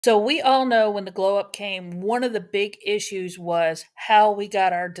So we all know when the glow up came, one of the big issues was how we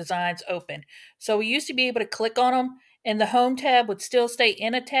got our designs open. So we used to be able to click on them and the home tab would still stay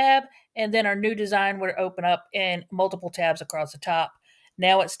in a tab and then our new design would open up in multiple tabs across the top.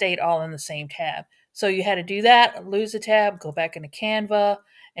 Now it stayed all in the same tab. So you had to do that, lose a tab, go back into Canva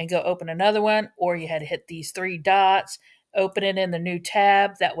and go open another one, or you had to hit these three dots, open it in the new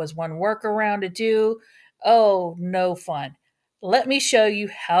tab. That was one workaround to do. Oh, no fun. Let me show you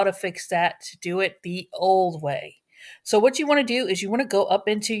how to fix that to do it the old way. So what you want to do is you want to go up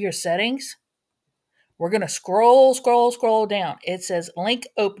into your settings. We're going to scroll down. It says link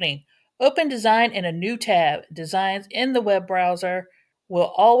opening. Open design in a new tab. Designs in the web browser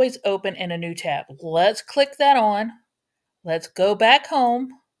will always open in a new tab. Let's click that on. Let's go back home.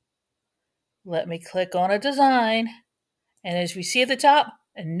 Let me click on a design. And as we see at the top,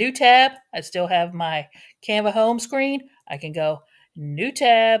 a new tab. I still have my Canva home screen. I can go new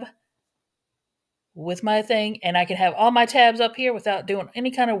tab with my thing, and I can have all my tabs up here without doing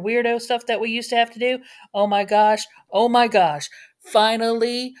any kind of weirdo stuff that we used to have to do. Oh my gosh. Oh my gosh.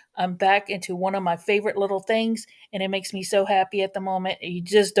 Finally, I'm back into one of my favorite little things, and it makes me so happy at the moment. You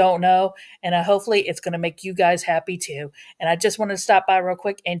just don't know. And hopefully, it's going to make you guys happy too. And I just wanted to stop by real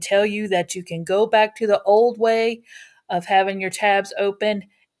quick and tell you that you can go back to the old way of having your tabs open.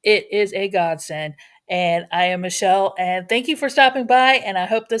 It is a godsend. And I am Michelle, and thank you for stopping by. And I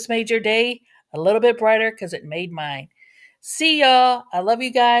hope this made your day a little bit brighter because it made mine. See y'all. I love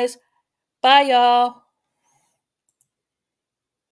you guys. Bye, y'all.